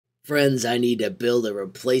Friends, I need to build a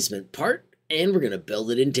replacement part, and we're going to build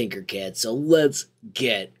it in Tinkercad, so let's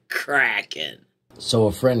get cracking. So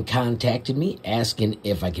a friend contacted me asking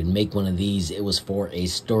if I could make one of these. It was for a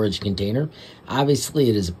storage container. Obviously,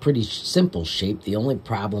 it is a pretty simple shape. The only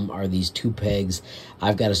problem are these two pegs.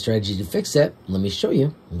 I've got a strategy to fix that. Let me show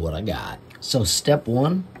you what I got. So step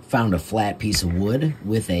one, found a flat piece of wood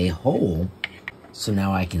with a hole. So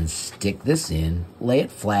now I can stick this in, lay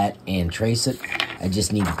it flat, and trace it. I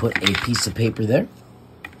just need to put a piece of paper there.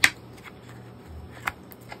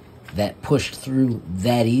 That pushed through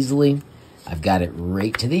that easily. I've got it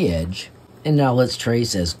right to the edge. And now let's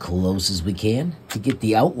trace as close as we can to get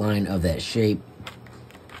the outline of that shape.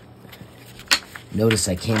 Notice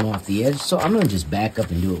I came off the edge, so I'm going to just back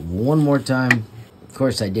up and do it one more time. Of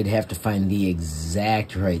course, I did have to find the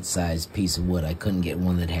exact right size piece of wood. I couldn't get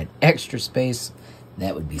one that had extra space.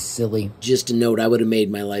 That would be silly. Just a note, I would have made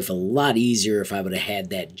my life a lot easier if I would have had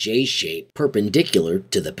that J shape perpendicular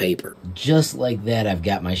to the paper. Just like that, I've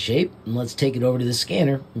got my shape. And let's take it over to the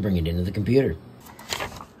scanner and bring it into the computer.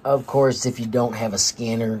 Of course, if you don't have a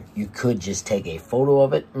scanner, you could just take a photo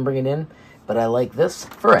of it and bring it in. But I like this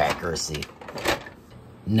for accuracy.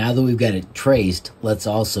 Now that we've got it traced, let's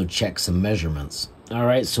also check some measurements. All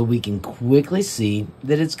right, so we can quickly see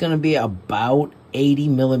that it's going to be about 80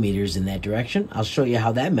 millimeters in that direction. I'll show you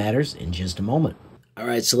how that matters in just a moment. All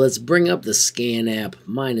right, so let's bring up the scan app.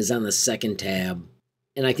 Mine is on the second tab,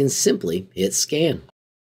 and I can simply hit scan.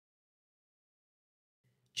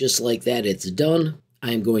 Just like that, it's done.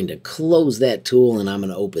 I'm going to close that tool, and I'm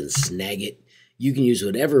going to open Snagit. You can use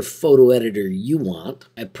whatever photo editor you want.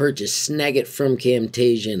 I purchased Snagit from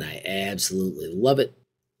Camtasia, and I absolutely love it.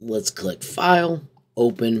 Let's click File,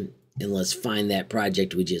 Open, and let's find that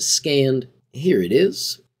project we just scanned. Here it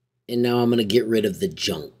is. And now I'm going to get rid of the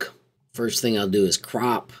junk. First thing I'll do is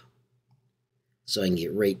crop, so I can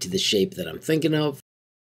get right to the shape that I'm thinking of.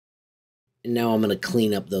 And now I'm going to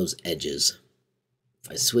clean up those edges.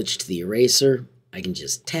 If I switch to the eraser, I can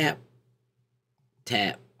just tap,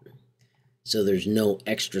 tap. So there's no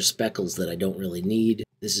extra speckles that I don't really need.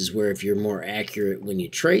 This is where if you're more accurate when you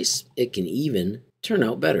trace, it can even turn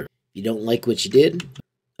out better. If you don't like what you did,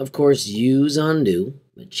 of course, use undo.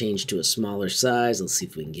 I'm going to change to a smaller size. Let's see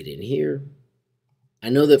if we can get in here. I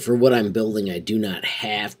know that for what I'm building, I do not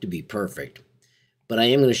have to be perfect, but I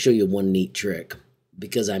am going to show you one neat trick.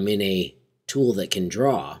 Because I'm in a tool that can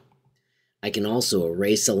draw, I can also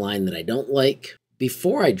erase a line that I don't like.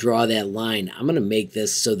 Before I draw that line, I'm going to make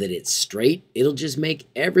this so that it's straight. It'll just make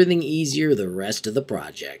everything easier the rest of the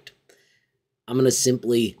project. I'm going to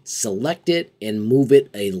simply select it and move it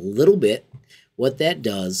a little bit. What that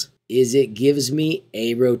does is it gives me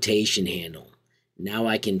a rotation handle. Now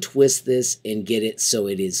I can twist this and get it so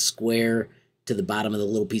it is square to the bottom of the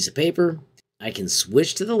little piece of paper. I can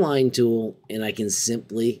switch to the line tool and I can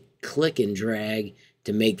simply click and drag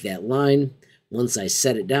to make that line. Once I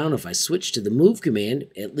set it down, if I switch to the move command,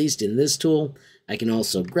 at least in this tool, I can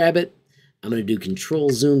also grab it. I'm going to do Control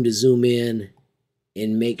Zoom to zoom in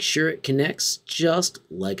and make sure it connects just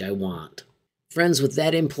like I want. Friends, with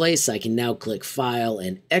that in place, I can now click File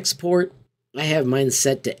and Export. I have mine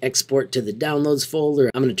set to export to the Downloads folder.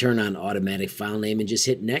 I'm going to turn on Automatic File Name and just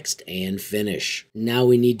hit Next and Finish. Now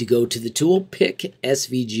we need to go to the tool,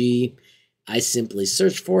 Picsvg. I simply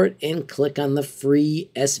search for it and click on the free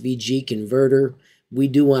SVG converter. We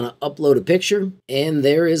do want to upload a picture, and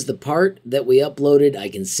there is the part that we uploaded. I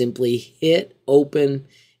can simply hit Open.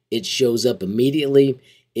 It shows up immediately.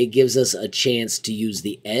 It gives us a chance to use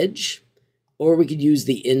the edge, or we could use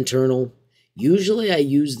the internal. Usually I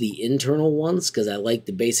use the internal ones because I like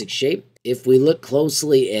the basic shape. If we look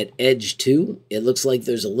closely at edge 2, it looks like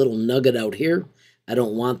there's a little nugget out here. I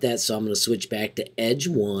don't want that, so I'm going to switch back to edge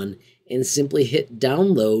 1 and simply hit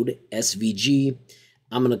Download SVG.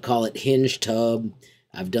 I'm going to call it Hinge Tub.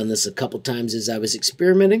 I've done this a couple times as I was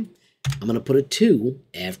experimenting. I'm going to put a 2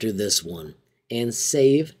 after this one and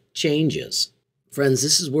save changes. Friends,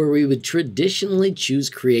 this is where we would traditionally choose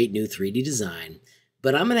Create New 3D Design,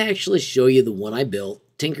 but I'm going to actually show you the one I built.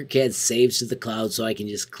 Tinkercad saves to the cloud, so I can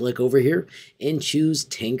just click over here and choose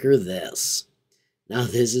Tinker This. Now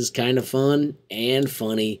this is kind of fun and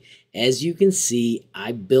funny. As you can see,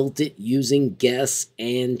 I built it using guess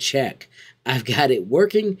and check. I've got it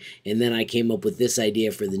working, and then I came up with this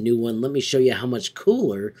idea for the new one. Let me show you how much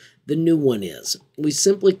cooler the new one is. We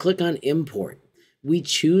simply click on Import. We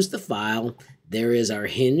choose the file. There is our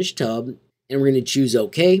Hinge Tub, and we're going to choose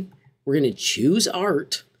OK. We're going to choose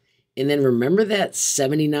Art, and then remember that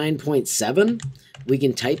 79.7? We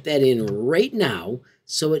can type that in right now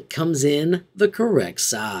so it comes in the correct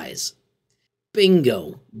size.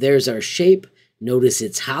 Bingo! There's our shape. Notice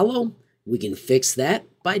it's hollow. We can fix that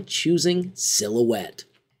by choosing Silhouette.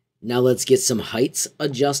 Now let's get some heights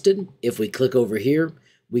adjusted. If we click over here,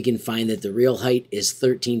 we can find that the real height is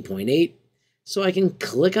 13.8. So I can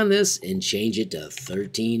click on this and change it to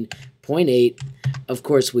 13.8. Of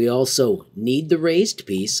course, we also need the raised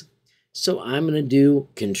piece. So I'm going to do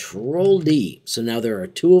Control D. So now there are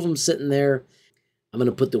two of them sitting there. I'm going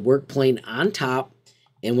to put the work plane on top.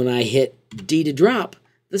 And when I hit D to drop,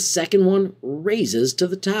 the second one raises to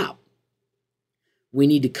the top. We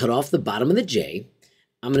need to cut off the bottom of the J.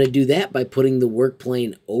 I'm going to do that by putting the work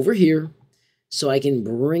plane over here so I can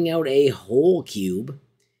bring out a whole cube,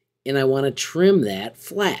 and I want to trim that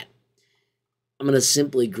flat. I'm going to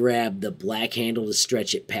simply grab the black handle to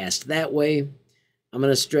stretch it past that way. I'm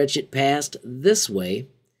going to stretch it past this way.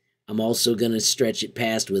 I'm also going to stretch it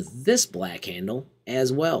past with this black handle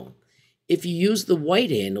as well. If you use the white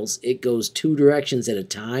handles, it goes two directions at a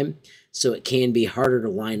time, so it can be harder to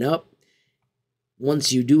line up.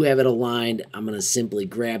 Once you do have it aligned, I'm going to simply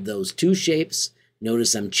grab those two shapes.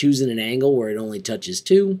 Notice I'm choosing an angle where it only touches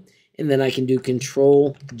two, and then I can do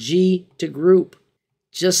Control G to group.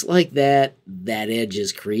 Just like that, that edge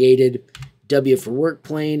is created. W for work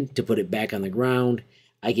plane to put it back on the ground.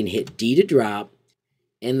 I can hit D to drop,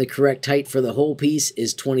 and the correct height for the whole piece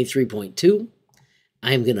is 23.2.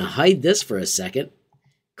 I'm going to hide this for a second.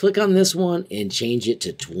 Click on this one and change it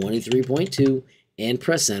to 23.2 and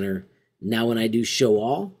press enter. Now when I do show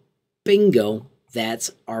all, bingo,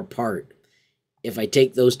 that's our part. If I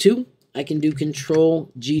take those two, I can do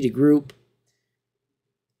Control G to group.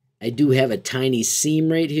 I do have a tiny seam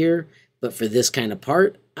right here, but for this kind of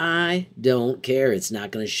part, I don't care. It's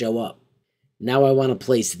not going to show up. Now I want to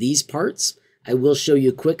place these parts. I will show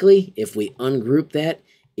you quickly. If we ungroup that,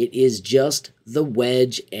 it is just the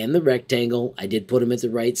wedge and the rectangle. I did put them at the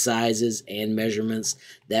right sizes and measurements.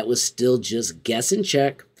 That was still just guess and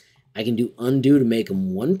check. I can do undo to make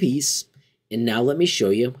them one piece. And now let me show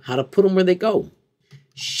you how to put them where they go.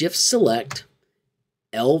 Shift select,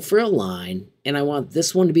 L for align, and I want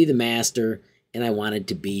this one to be the master, and I want it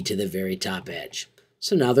to be to the very top edge.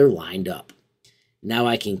 So now they're lined up. Now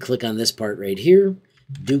I can click on this part right here,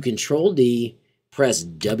 do Control D, press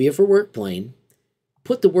W for work plane,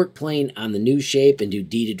 put the work plane on the new shape and do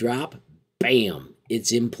D to drop. Bam,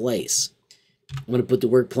 it's in place. I'm going to put the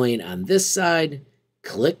work plane on this side,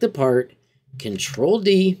 click the part, Control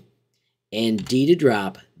D, and D to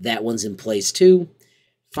drop. That one's in place too.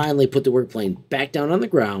 Finally, put the work plane back down on the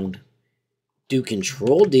ground, do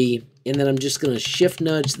Control D, and then I'm just going to shift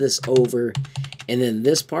nudge this over. And then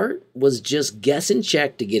this part was just guess and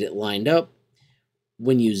check to get it lined up.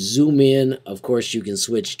 When you zoom in, of course, you can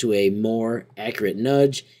switch to a more accurate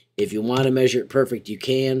nudge. If you want to measure it perfect, you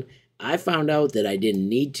can. I found out that I didn't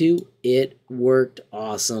need to. It worked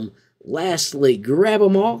awesome. Lastly, grab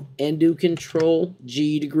them all and do Control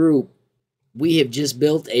G to group. We have just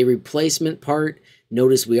built a replacement part.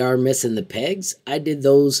 Notice we are missing the pegs. I did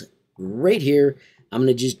those right here. I'm going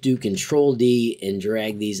to just do Control D and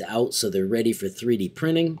drag these out so they're ready for 3D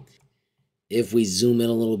printing. If we zoom in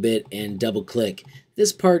a little bit and double click,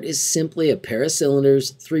 this part is simply a pair of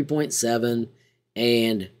cylinders, 3.7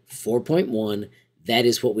 and 4.1. That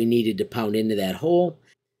is what we needed to pound into that hole.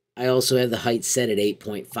 I also have the height set at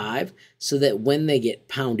 8.5 so that when they get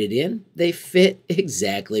pounded in, they fit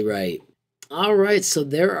exactly right. All right, so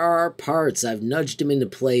there are our parts. I've nudged them into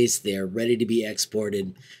place. They are ready to be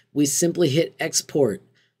exported. We simply hit export,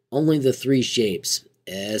 only the three shapes,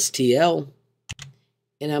 STL,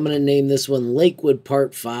 and I'm going to name this one Lakewood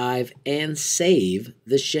Part 5 and save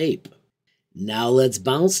the shape. Now let's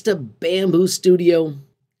bounce to Bambu Studio.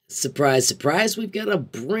 Surprise, surprise, we've got a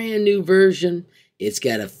brand new version. It's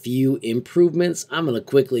got a few improvements. I'm going to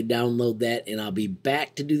quickly download that and I'll be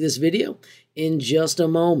back to do this video in just a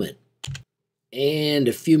moment. And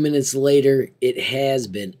a few minutes later, it has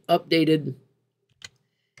been updated.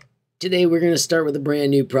 Today we're going to start with a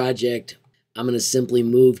brand new project. I'm going to simply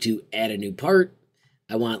move to add a new part.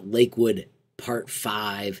 I want Lakewood Part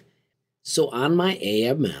 5. So on my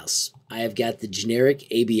AMS, I have got the generic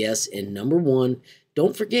ABS in number 1.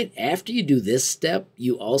 Don't forget, after you do this step,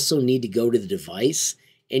 you also need to go to the device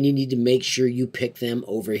and you need to make sure you pick them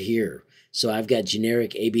over here. So I've got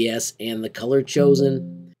generic ABS and the color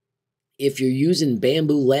chosen. If you're using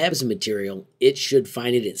Bambu Labs material, it should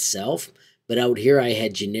find it itself. But out here I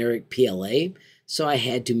had generic PLA, so I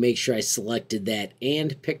had to make sure I selected that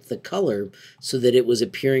and picked the color so that it was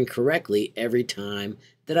appearing correctly every time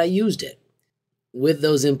that I used it. With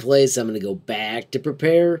those in place, I'm going to go back to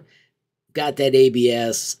prepare. Got that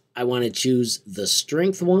ABS. I want to choose the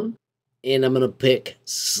strength one, and I'm going to pick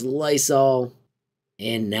slice all,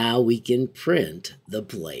 And now we can print the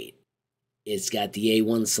plate. It's got the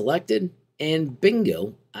A1 selected, and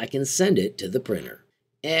bingo, I can send it to the printer.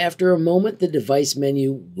 After a moment, the device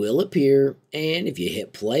menu will appear, and if you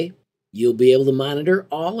hit play, you'll be able to monitor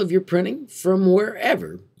all of your printing from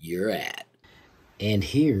wherever you're at. And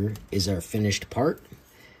here is our finished part,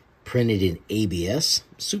 printed in ABS,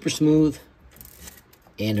 super smooth,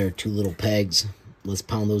 and our 2 little pegs. Let's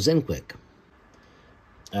pound those in quick.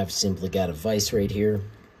 I've simply got a vise right here,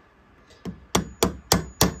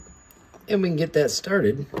 and we can get that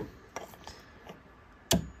started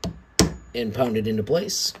and pound it into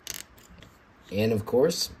place. And of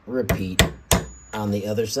course, repeat on the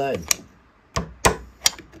other side.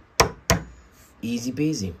 Easy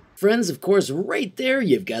peasy. Friends, of course, right there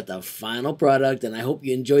you've got the final product, and I hope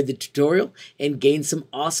you enjoyed the tutorial and gained some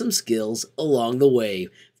awesome skills along the way.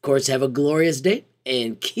 Of course, have a glorious day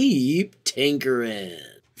and keep tinkering.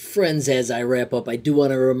 Friends, as I wrap up, I do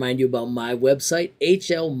want to remind you about my website,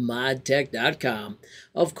 HLModTech.com.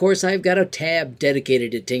 Of course, I've got a tab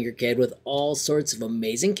dedicated to Tinkercad with all sorts of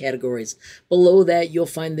amazing categories. Below that, you'll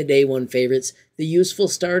find the Day 1 favorites, the useful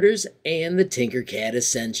starters, and the Tinkercad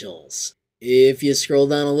essentials. If you scroll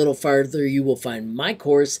down a little farther, you will find my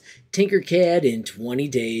course, Tinkercad in 20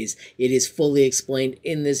 Days. It is fully explained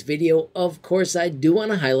in this video. Of course, I do want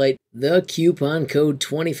to highlight the coupon code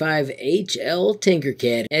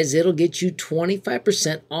 25HLTinkercad, as it'll get you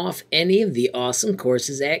 25% off any of the awesome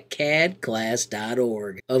courses at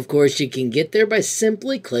cadclass.org. Of course, you can get there by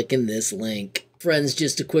simply clicking this link. Friends,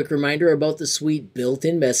 just a quick reminder about the sweet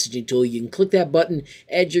built-in messaging tool. You can click that button,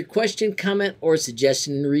 add your question, comment, or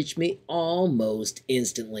suggestion, and reach me almost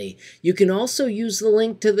instantly. You can also use the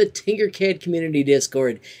link to the Tinkercad community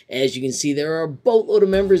Discord. As you can see, there are a boatload of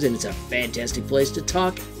members, and it's a fantastic place to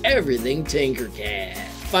talk everything Tinkercad.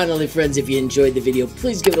 Finally, friends, if you enjoyed the video,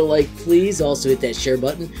 please give it a like. Please also hit that share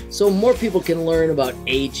button so more people can learn about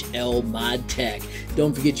HLModTech.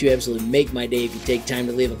 Don't forget, you absolutely make my day if you take time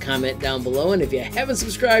to leave a comment down below. And if you haven't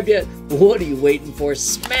subscribed yet, what are you waiting for?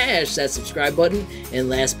 Smash that subscribe button. And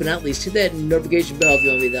last but not least, hit that notification bell if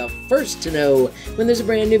you want to be the first to know when there's a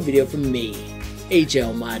brand new video from me,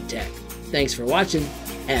 HLModTech. Thanks for watching.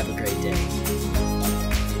 Have a great day.